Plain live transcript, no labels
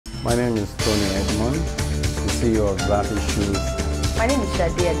My name is Tony Edmond, the CEO of Zappy Shoes. My name is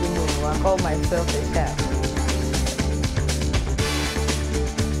Shadia Dimu. I call myself a chef.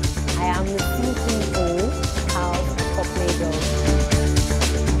 I am the CEO of Lagos.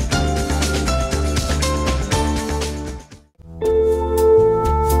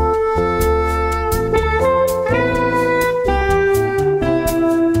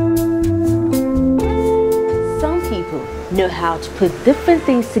 Know how to put different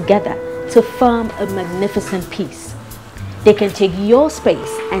things together to form a magnificent piece. They can take your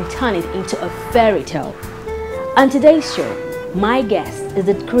space and turn it into a fairy tale. On today's show, my guest is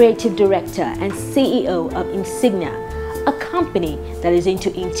the creative director and CEO of Insignia, a company that is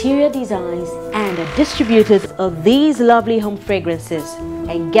into interior designs and are distributors of these lovely home fragrances.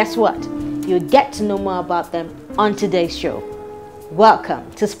 And guess what? You'll get to know more about them on today's show.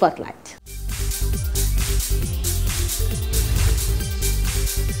 Welcome to Spotlight.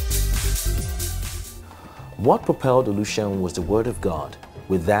 What propelled Oluseun was the word of God.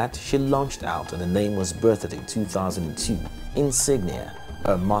 With that, she launched out and the name was birthed in 2002. Insignia,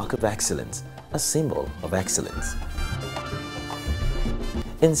 a mark of excellence, a symbol of excellence.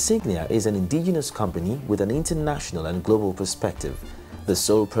 Insignia is an indigenous company with an international and global perspective. The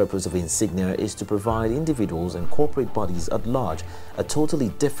sole purpose of Insignia is to provide individuals and corporate bodies at large a totally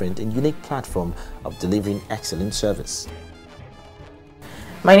different and unique platform of delivering excellent service.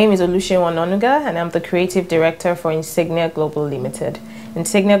 My name is Oluseun Onanuga and I'm the Creative Director for Insignia Global Limited.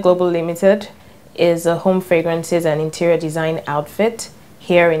 Insignia Global Limited is a home fragrances and interior design outfit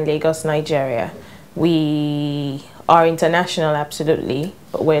here in Lagos, Nigeria. We are international, absolutely,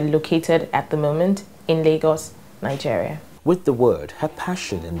 but we're located at the moment in Lagos, Nigeria. With the word, her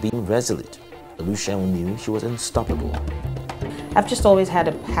passion and being resolute, Oluseun knew she was unstoppable. I've just always had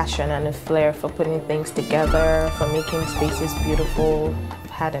a passion and a flair for putting things together, for making spaces beautiful.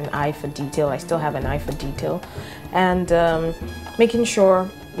 Had an eye for detail. I still have an eye for detail, and making sure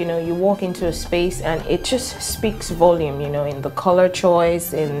you walk into a space and it just speaks volume. In the color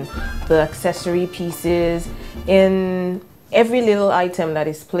choice, in the accessory pieces, in every little item that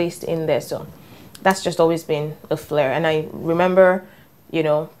is placed in there. So that's just always been a flair. And I remember,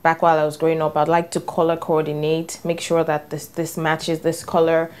 back while I was growing up, I'd like to color coordinate, make sure that this matches this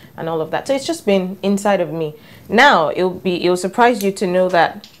color and all of that. So it's just been inside of me. Now it'll surprise you to know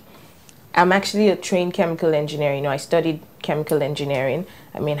that I'm actually a trained chemical engineer. I studied chemical engineering.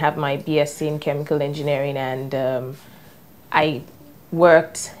 Have my BSc in chemical engineering, and I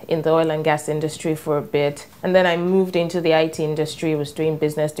worked in the oil and gas industry for a bit, and then I moved into the IT industry. Was doing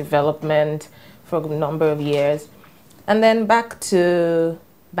business development for a number of years. And then back to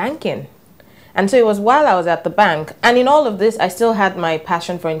banking. And so it was while I was at the bank. And in all of this, I still had my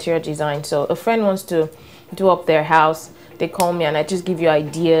passion for interior design. So a friend wants to do up their house. They call me and I just give you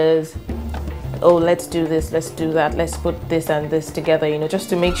ideas. Oh, let's do this, let's do that. Let's put this and this together, just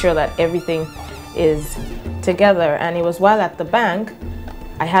to make sure that everything is together. And it was while at the bank,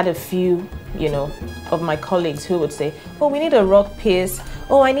 I had a few, of my colleagues who would say, oh, we need a rug piece.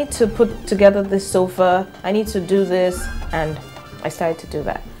 Oh, I need to put together this sofa. I need to do this. And I started to do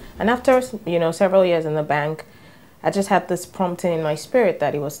that. And after, several years in the bank, I just had this prompting in my spirit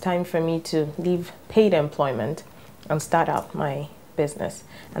that it was time for me to leave paid employment and start out my business.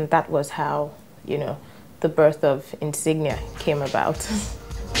 And that was how, the birth of Insignia came about.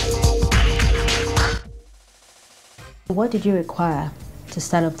 What did you require to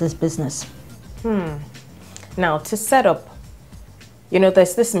start up this business? Now, to set up,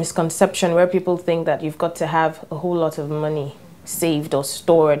 there's this misconception where people think that you've got to have a whole lot of money saved or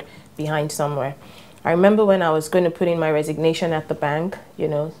stored behind somewhere. I remember when I was going to put in my resignation at the bank,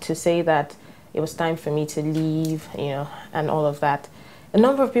 to say that it was time for me to leave, and all of that. A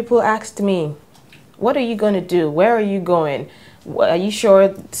number of people asked me, what are you going to do? Where are you going? Are you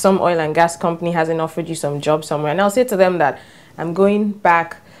sure some oil and gas company hasn't offered you some job somewhere? And I'll say to them that I'm going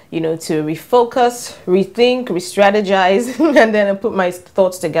back, to refocus, rethink, re-strategize, and then put my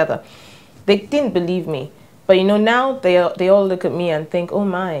thoughts together. They didn't believe me. But now they all look at me and think, oh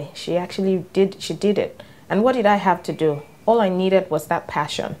my, she did it. And what did I have to do? All I needed was that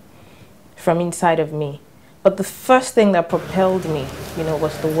passion from inside of me. But the first thing that propelled me,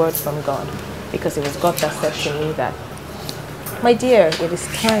 was the word from God. Because it was God that said to me that, my dear, it is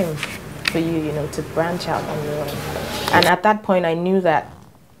time for you, to branch out on your own. And at that point, I knew that,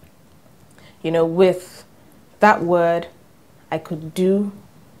 with that word, I could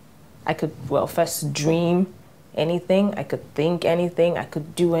first dream anything, I could think anything, I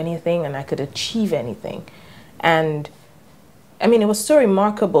could do anything, and I could achieve anything. And it was so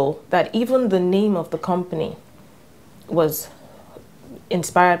remarkable that even the name of the company was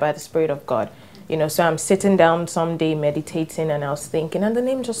inspired by the Spirit of God. You know, so I'm sitting down someday meditating, and I was thinking, and the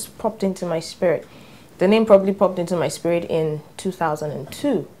name just popped into my spirit. The name probably popped into my spirit in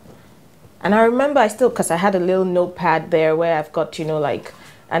 2002. And I remember because I had a little notepad there where I've got, you know, like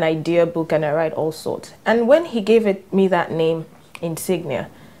an idea book, and I write all sorts. And when he gave me that name, Insignia,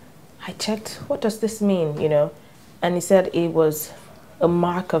 I checked, what does this mean, you know? And he said it was a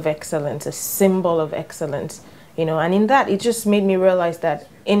mark of excellence, a symbol of excellence, you know. And in that, it just made me realize that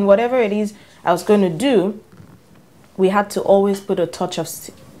in whatever it is I was going to do, we had to always put a touch of,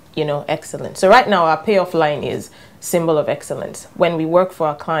 you know, excellence. So right now, our payoff line is symbol of excellence. When we work for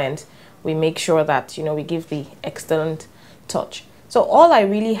our clients, we make sure that, you know, we give the excellent touch. So all I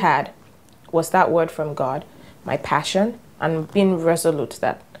really had was that word from God, my passion, and being resolute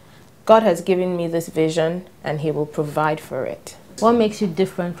that God has given me this vision and he will provide for it. What makes you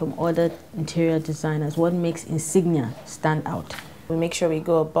different from other interior designers? What makes Insignia stand out? We make sure we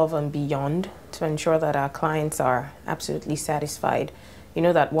go above and beyond to ensure that our clients are absolutely satisfied. You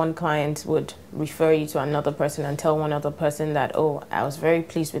know that one client would refer you to another person and tell one other person that, oh, I was very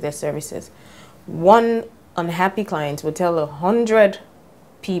pleased with their services. One unhappy client would tell 100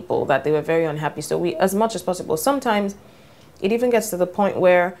 people that they were very unhappy. So we, as much as possible, sometimes it even gets to the point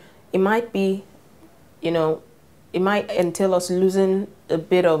where it might be, you know, it might entail us losing a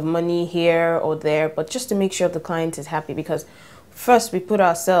bit of money here or there, but just to make sure the client is happy, because first we put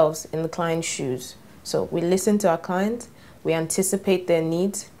ourselves in the client's shoes. So we listen to our clients, we anticipate their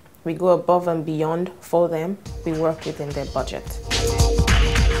needs, we go above and beyond for them, we work within their budget.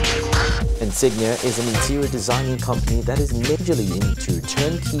 Insignia is an interior designing company that is majorly into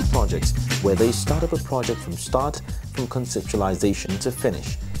turnkey projects where they start up a project from conceptualization to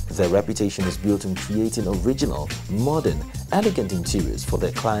finish. Their reputation is built on creating original, modern, elegant interiors for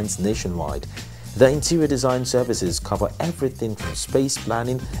their clients nationwide. Their interior design services cover everything from space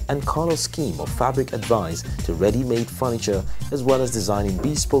planning and color scheme or fabric advice to ready-made furniture, as well as designing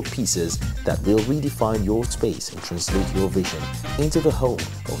bespoke pieces that will redefine your space and translate your vision into the home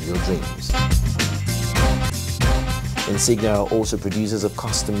of your dreams. Insignia are also producers of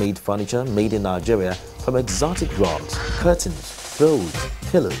custom-made furniture made in Nigeria, from exotic rugs, curtains, throws,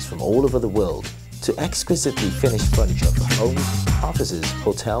 pillows from all over the world, to exquisitely finished furniture for homes, offices,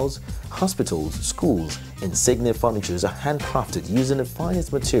 hotels, hospitals, schools. Insignia furnitures are handcrafted using the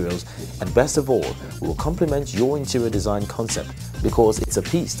finest materials, and best of all, will complement your interior design concept because it's a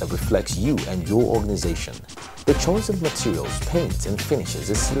piece that reflects you and your organization. The choice of materials, paints and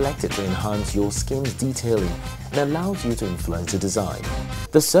finishes is selected to enhance your skin's detailing and allows you to influence the design.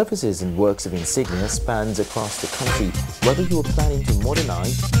 The services and works of Insignia spans across the country, whether you are planning to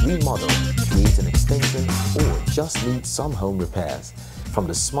modernize, remodel, create an extension, or just need some home repairs. From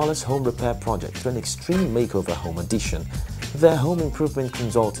the smallest home repair project to an extreme makeover home addition, their home improvement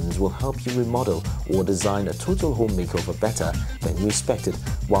consultants will help you remodel or design a total home makeover better than you expected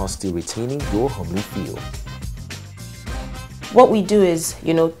while still retaining your homely feel. What we do is,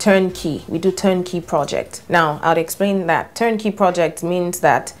 you know, turnkey. We do turnkey project. Now, I'll explain that. Turnkey project means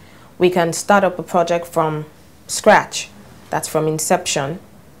that we can start up a project from scratch. That's from inception,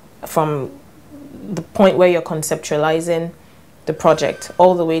 from the point where you're conceptualizing the project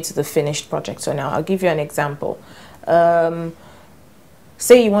all the way to the finished project. So now I'll give you an example.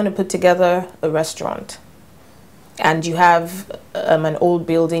 Say you want to put together a restaurant and you have an old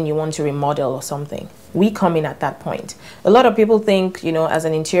building you want to remodel or something. We come in at that point. A lot of people think, you know, as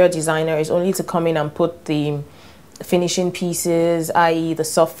an interior designer, it's only to come in and put the finishing pieces, i.e. the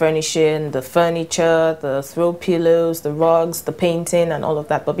soft furnishing, the furniture, the throw pillows, the rugs, the painting and all of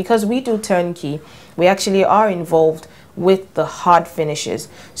that. But because we do turnkey, we actually are involved with the hard finishes.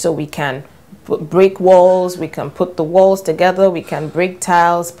 So we can break walls, we can put the walls together, we can break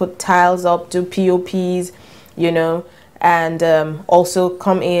tiles, put tiles up, do POPs, you know, and also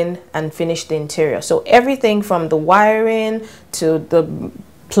come in and finish the interior. So everything from the wiring to the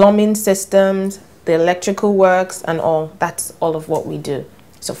plumbing systems, the electrical works and all, that's all of what we do.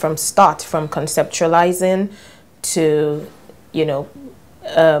 So from start, from conceptualizing to, you know,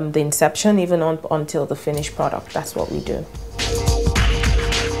 the inception, even until the finished product, that's what we do.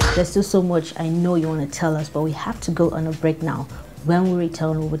 There's still so much I know you want to tell us, but we have to go on a break now. When we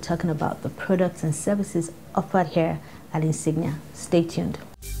return, we'll be talking about the products and services offered here at Insignia. Stay tuned.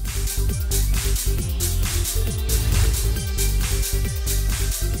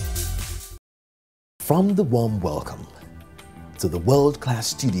 From the warm welcome to the world-class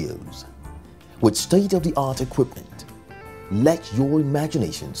studios with state-of-the-art equipment, let your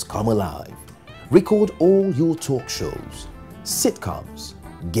imaginations come alive. Record all your talk shows, sitcoms,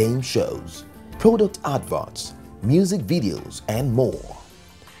 game shows, product adverts, music videos, and more.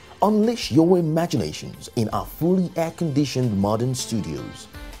 Unleash your imaginations in our fully air-conditioned modern studios.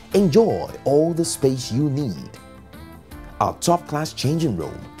 Enjoy all the space you need. Our top-class changing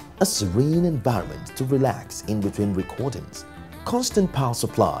room, a serene environment to relax in between recordings, constant power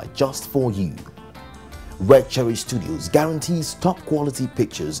supply just for you. Red Cherry Studios guarantees top-quality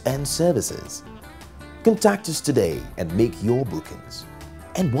pictures and services. Contact us today and make your bookings.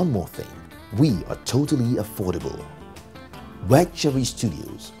 And one more thing, we are totally affordable. Red Cherry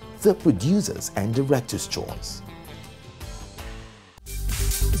Studios, the producers and director's choice.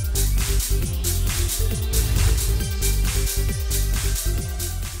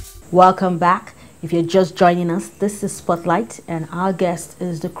 Welcome back. If you're just joining us, this is Spotlight, and our guest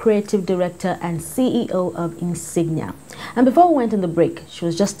is the creative director and CEO of Insignia. And before we went on the break, she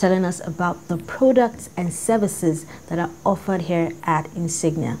was just telling us about the products and services that are offered here at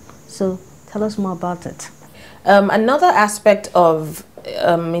Insignia. So tell us more about it. Another aspect of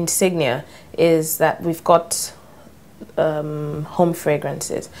Insignia is that we've got home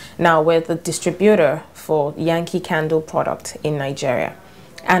fragrances. Now we're the distributor for Yankee Candle Products in Nigeria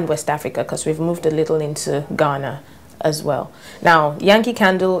and West Africa, because we've moved a little into Ghana as well. Now, Yankee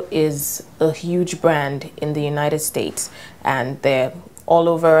Candle is a huge brand in the United States, and they're all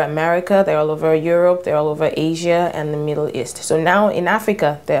over America, they're all over Europe, they're all over Asia and the Middle East. So now in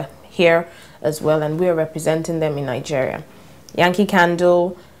Africa, they're here as well, and we're representing them in Nigeria. Yankee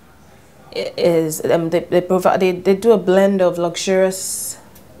Candle is, they do a blend of luxurious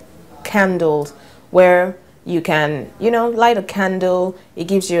candles where you can, light a candle, it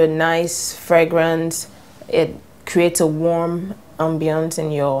gives you a nice fragrance, it creates a warm ambience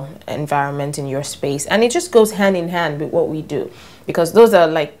in your environment, in your space, and it just goes hand in hand with what we do, because those are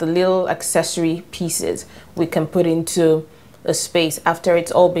like the little accessory pieces we can put into a space after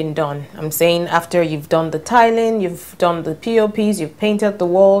it's all been done. I'm saying after you've done the tiling, you've done the POPs, you've painted the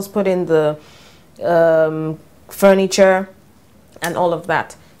walls, put in the furniture and all of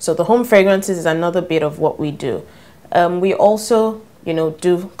that. So the home fragrances is another bit of what we do. We also,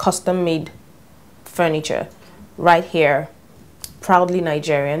 do custom-made furniture right here, proudly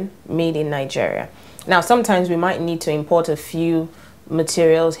Nigerian, made in Nigeria. Now, sometimes we might need to import a few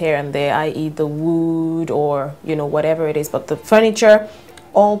materials here and there, i.e. the wood or, whatever it is, but the furniture,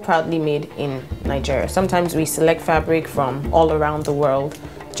 all proudly made in Nigeria. Sometimes we select fabric from all around the world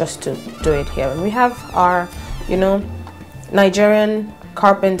just to do it here. And we have our, Nigerian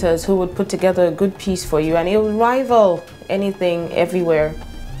carpenters who would put together a good piece for you, and it will rival anything everywhere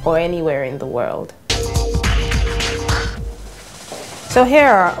or anywhere in the world. So here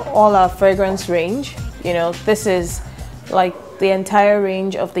are all our fragrance range. This is like the entire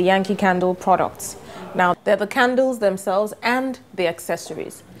range of the Yankee Candle products. Now, they're the candles themselves and the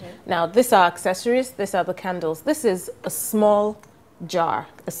accessories. Okay. Now, these are accessories, these are the candles. This is a small jar,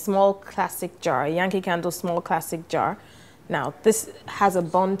 a small classic jar, a Yankee Candle small classic jar. Now, this has a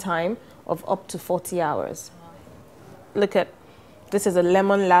burn time of up to 40 hours. Look at, this is a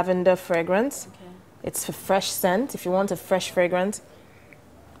lemon lavender fragrance. Okay. It's a fresh scent, if you want a fresh fragrance.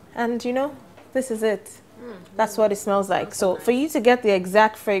 And this is it. That's what it smells like. So for you to get the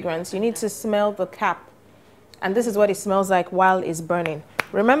exact fragrance, you need to smell the cap. And this is what it smells like while it's burning.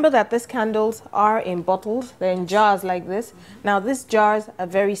 Remember that these candles are in bottles. They're in jars like this. Now, these jars are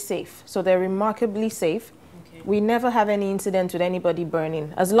very safe. So they're remarkably safe. We never have any incident with anybody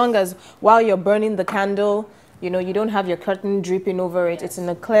burning. As long as while you're burning the candle, you don't have your curtain dripping over it. It's in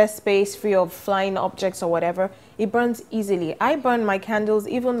a clear space, free of flying objects or whatever. It burns easily. I burn my candles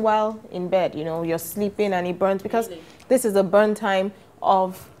even while in bed. You're sleeping and it burns, because this is a burn time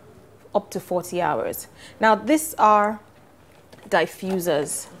of up to 40 hours. Now, these are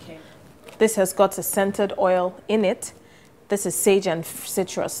diffusers. Okay. This has got a scented oil in it. This is sage and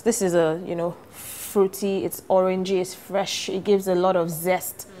citrus. This is a, fruity, it's orangey, it's fresh. It gives a lot of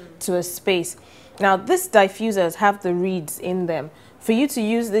zest to a space. Now, these diffusers have the reeds in them. For you to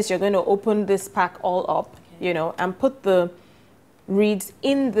use this, you're going to open this pack all up, and put the reeds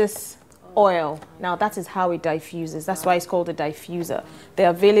in this oil. Now, that is how it diffuses. That's why it's called a diffuser.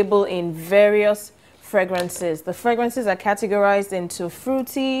 They're available in various fragrances. The fragrances are categorized into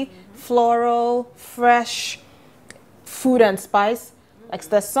fruity, floral, fresh, food and spice. Like,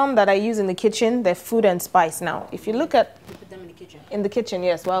 there's some that I use in the kitchen, they're food and spice. Now, if you look at... You put them in the kitchen? In the kitchen,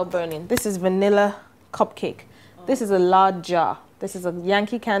 yes, while burning. This is vanilla cupcake. Oh. This is a lard jar. This is a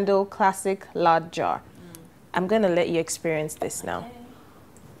Yankee Candle classic lard jar. I'm going to let you experience this now.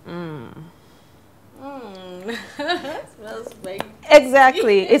 Smells great.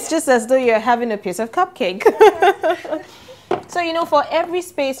 Exactly. It's just as though you're having a piece of cupcake. So, for every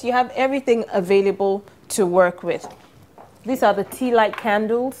space, you have everything available to work with. These are the tea light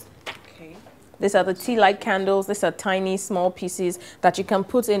candles. These are the tea light candles. These are tiny, small pieces that you can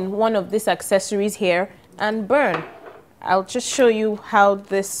put in one of these accessories here and burn. I'll just show you how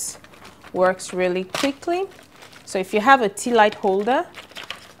this works really quickly. So if you have a tea light holder,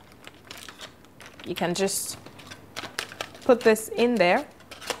 you can just put this in there.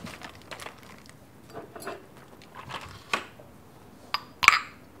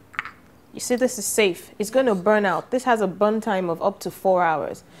 You see, this is safe. It's going to burn out. This has a burn time of up to 4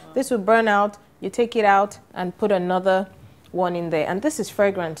 hours. This will burn out. You take it out and put another one in there. And this is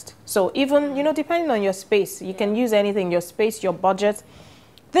fragranced. So even, you know, depending on your space, you can use anything, your space, your budget.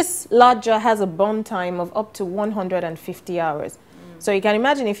 This large jar has a burn time of up to 150 hours. So you can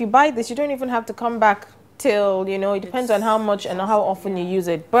imagine if you buy this, you don't even have to come back till, you know, it depends on how much and how often you use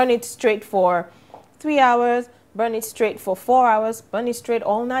it. Burn it straight for 3 hours. Burn it straight for 4 hours, burn it straight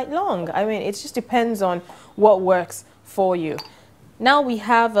all night long. I mean, it just depends on what works for you. Now we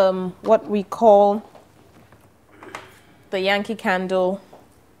have what we call the Yankee Candle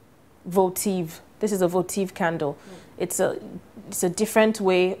Votive. This is a votive candle. It's a different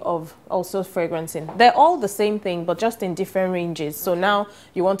way of also fragrancing. They're all the same thing, but just in different ranges. So now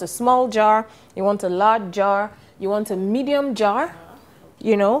you want a small jar, you want a large jar, you want a medium jar,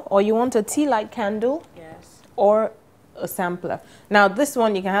 you know, or you want a tea light candle. Or a sampler. Now this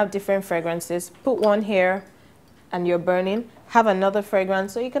one, you can have different fragrances. Put one here and you're burning. Have another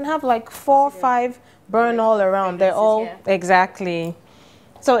fragrance. So you can have like 4 or 5 burn all around. They're all, exactly.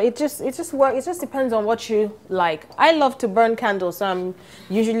 So it just works. It just depends on what you like. I love to burn candles. So I'm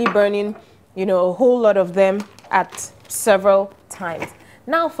usually burning, you know, a whole lot of them at several times.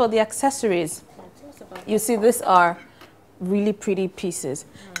 Now for the accessories. You see, these are really pretty pieces.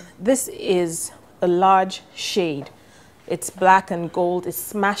 This is a large shade. It's black and gold. It's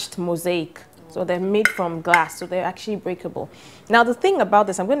smashed mosaic. So they're made from glass. So they're actually breakable. Now the thing about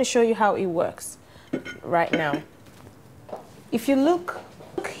this, I'm going to show you how it works right now. If you look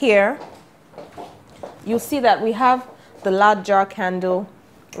here, you'll see that we have the large jar candle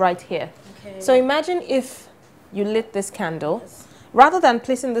right here. Okay. So imagine if you lit this candle. Yes. Rather than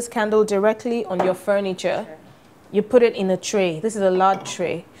placing this candle directly on your furniture, you put it in a tray. This is a large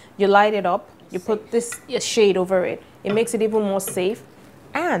tray. You light it up. You put this shade over it. It makes it even more safe.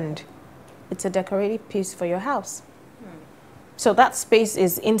 And it's a decorative piece for your house. So that space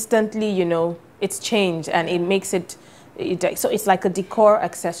is instantly, you know, it's changed and it makes it, so it's like a decor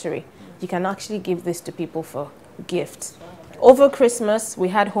accessory. You can actually give this to people for gifts. Over Christmas, we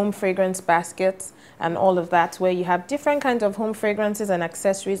had home fragrance baskets and all of that, where you have different kinds of home fragrances and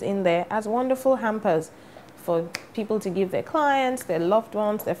accessories in there as wonderful hampers for people to give their clients, their loved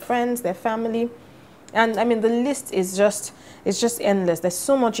ones, their friends, their family. And I mean, the list is just, it's just endless. There's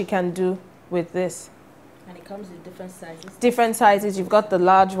so much you can do with this. And it comes in different sizes? Different sizes. You've got the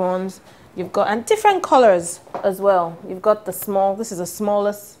large ones. You've got, and different colors as well. You've got the small, this is the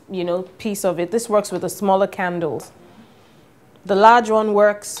smallest, you know, piece of it. This works with the smaller candles. The large one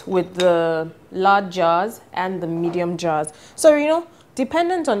works with the large jars and the medium jars. So, you know,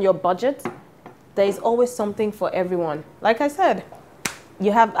 dependent on your budget, there is always something for everyone. Like I said,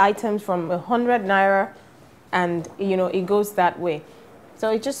 you have items from 100 Naira and, you know, it goes that way.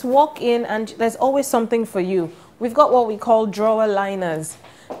 So you just walk in and there's always something for you. We've got what we call drawer liners.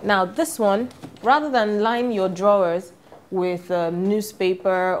 Now this one, rather than line your drawers with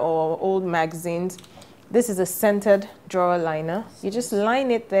newspaper or old magazines, this is a scented drawer liner. You just line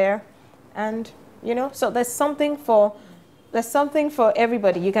it there and, you know, so there's something for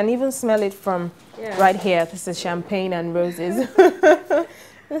everybody. You can even smell it from right here. This is champagne and roses.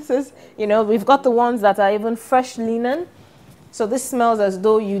 This is, you know, we've got the ones that are even fresh linen. So this smells as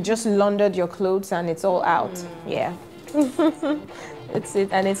though you just laundered your clothes and it's all out. Yeah. It's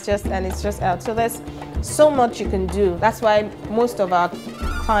just out. So there's so much you can do. That's why most of our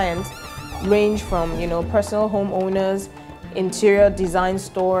clients range from, you know, personal homeowners, interior design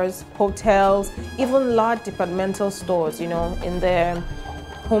stores, hotels, even large departmental stores, you know, in their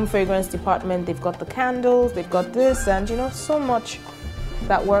home fragrance department, they've got the candles, they've got this, and, you know, so much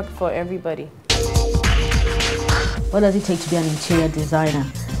that work for everybody. What does it take to be an interior designer?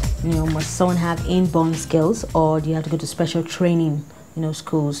 You know, must someone have inborn skills, or do you have to go to special training, you know,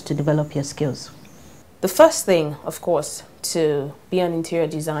 schools to develop your skills? The first thing, of course, to be an interior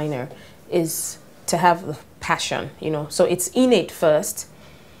designer is to have the passion, you know. So it's innate first,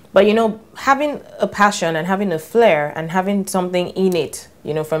 but, you know, having a passion and having a flair and having something innate,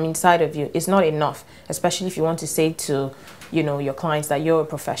 you know, from inside of you is not enough, especially if you want to say to, you know, your clients that you're a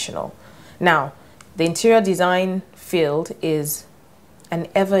professional. Now, the interior design field is an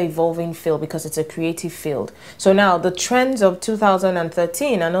ever-evolving field because it's a creative field. So now the trends of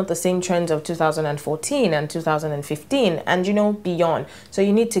 2013 are not the same trends of 2014 and 2015 and, you know, beyond. So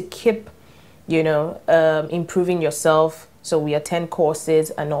you need to keep, you know, improving yourself. So we attend courses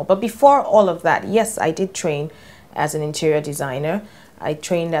and all. But before all of that, yes, I did train as an interior designer. I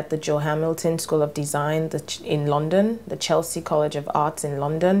trained at the Joe Hamilton School of Design in London, the Chelsea College of Arts in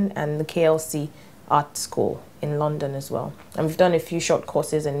London, and the KLC Art School in London as well. And we've done a few short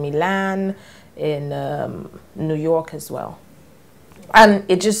courses in Milan, in New York as well. And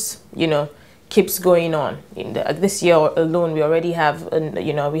it just, you know, keeps going on. This year alone, we already have,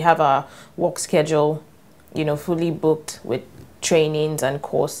 you know, we have our work schedule, you know, fully booked with trainings and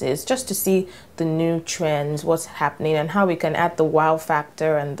courses just to see the new trends, what's happening, and how we can add the wow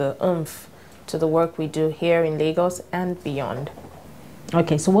factor and the oomph to the work we do here in Lagos and beyond.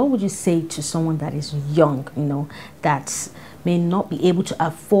 Okay, so what would you say to someone that is young, you know, that may not be able to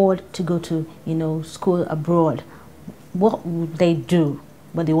afford to go to, you know, school abroad? What would they do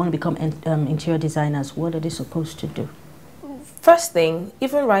when they want to become interior designers? What are they supposed to do? First thing,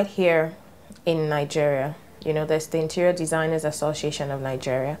 even right here in Nigeria, you know, there's the Interior Designers Association of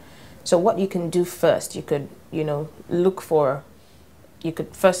Nigeria. So what you can do first, you could, you know, look for any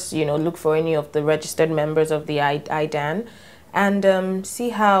of the registered members of the IDAN and see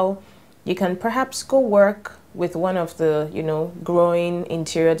how you can perhaps go work with one of the, you know, growing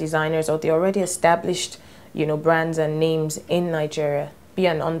interior designers or the already established, you know, brands and names in Nigeria. Be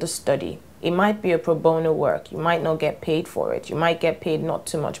an understudy. It might be a pro bono work. You might not get paid for it. You might get paid not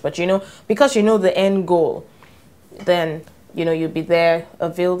too much, but, you know, because you know the end goal, then, you know, you'll be there,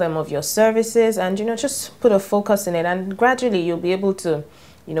 avail them of your services and, you know, just put a focus in it. And gradually you'll be able to,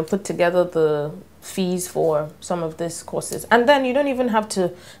 you know, put together the fees for some of these courses. And then you don't even have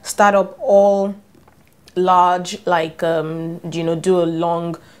to start up all large, like, you know, do a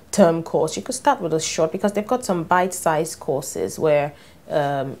long-term course. You could start with a short, because they've got some bite-sized courses where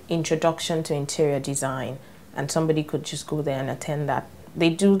introduction to interior design, and somebody could just go there and attend that. They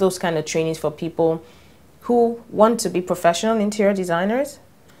do those kind of trainings for people who want to be professional interior designers,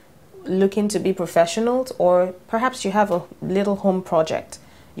 looking to be professionals, or perhaps you have a little home project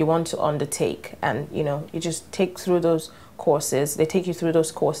you want to undertake, and, you know, you just take through those courses. They take you through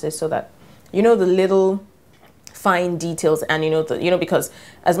those courses so that you know the little fine details, and, you know, because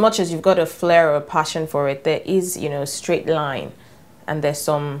as much as you've got a flair or a passion for it, there is, you know, a straight line, and there's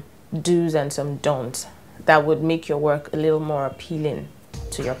some do's and some don'ts that would make your work a little more appealing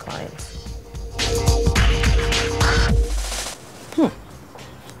to your clients.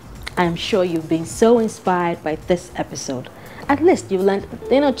 I'm sure you've been so inspired by this episode. At least you've learned a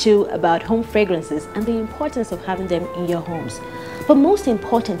thing or two about home fragrances and the importance of having them in your homes. But most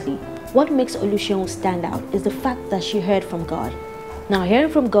importantly, what makes Oluseun stand out is the fact that she heard from God. Now,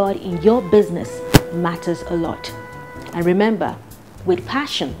 hearing from God in your business matters a lot. And remember, with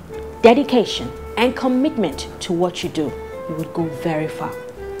passion, dedication, and commitment to what you do, you would go very far.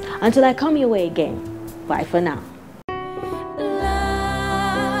 Until I come your way again, bye for now.